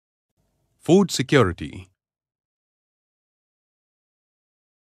Food security.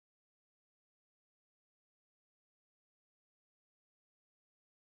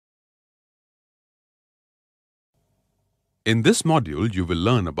 In this module, you will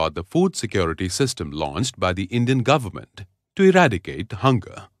learn about the food security system launched by the Indian government to eradicate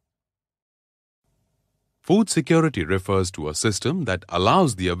hunger. Food security refers to a system that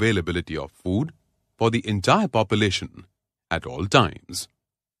allows the availability of food for the entire population at all times.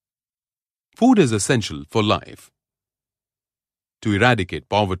 Food is essential for life. To eradicate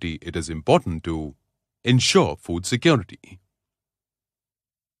poverty, it is important to ensure food security.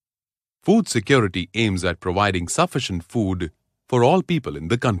 Food security aims at providing sufficient food for all people in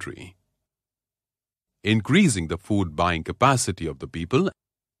the country, increasing the food buying capacity of the people,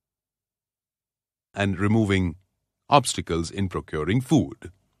 and removing obstacles in procuring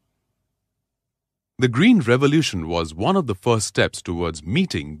food. The Green Revolution was one of the first steps towards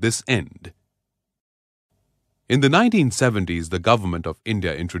meeting this end. In the 1970s, the Government of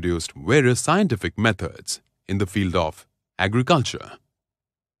India introduced various scientific methods in the field of agriculture.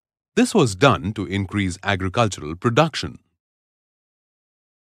 This was done to increase agricultural production.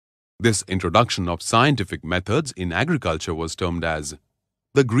 This introduction of scientific methods in agriculture was termed as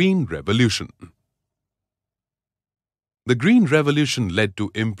the Green Revolution. The Green Revolution led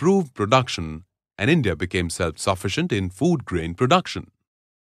to improved production, and India became self-sufficient in food grain production.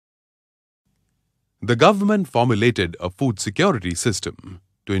 The government formulated a food security system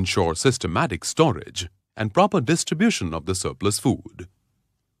to ensure systematic storage and proper distribution of the surplus food.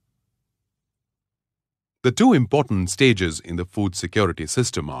 The two important stages in the food security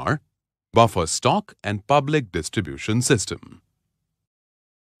system are buffer stock and public distribution system.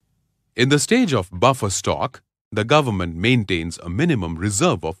 In the stage of buffer stock, the government maintains a minimum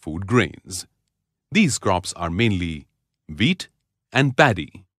reserve of food grains. These crops are mainly wheat and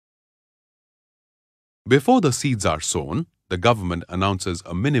paddy. Before the seeds are sown, the government announces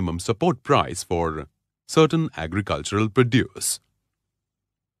a minimum support price for certain agricultural produce.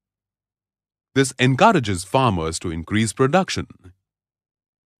 This encourages farmers to increase production.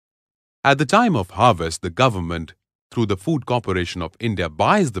 At the time of harvest, the government, through the Food Corporation of India,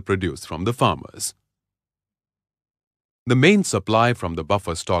 buys the produce from the farmers. The main supply from the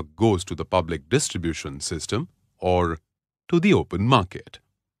buffer stock goes to the public distribution system or to the open market.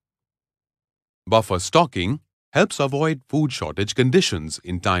 Buffer stocking helps avoid food shortage conditions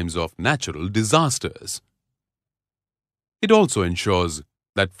in times of natural disasters. It also ensures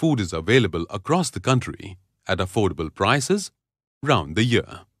that food is available across the country at affordable prices round the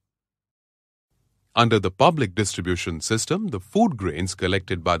year. Under the public distribution system, the food grains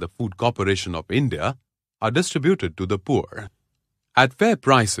collected by the Food Corporation of India are distributed to the poor at fair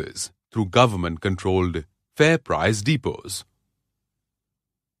prices through government-controlled fair price depots.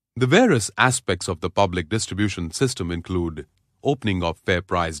 The various aspects of the public distribution system include opening of fair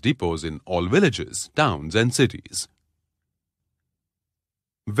price depots in all villages, towns, and cities.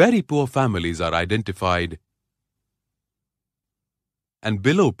 Very poor families are identified, and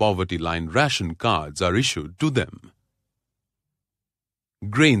below poverty line ration cards are issued to them.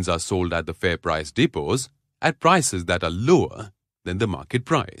 Grains are sold at the fair price depots at prices that are lower than the market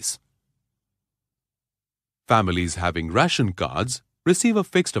price. Families having ration cards receive a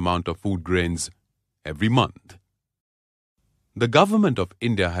fixed amount of food grains every month. The Government of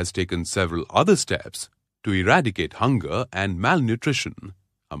India has taken several other steps to eradicate hunger and malnutrition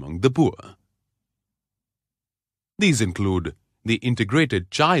among the poor. These include the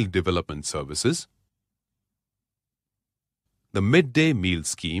Integrated Child Development Services, the Midday Meal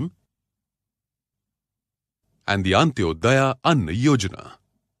Scheme, and the Antyodaya Anna Yojana.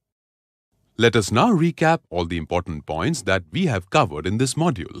 Let us now recap all the important points that we have covered in this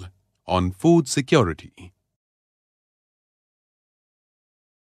module on food security.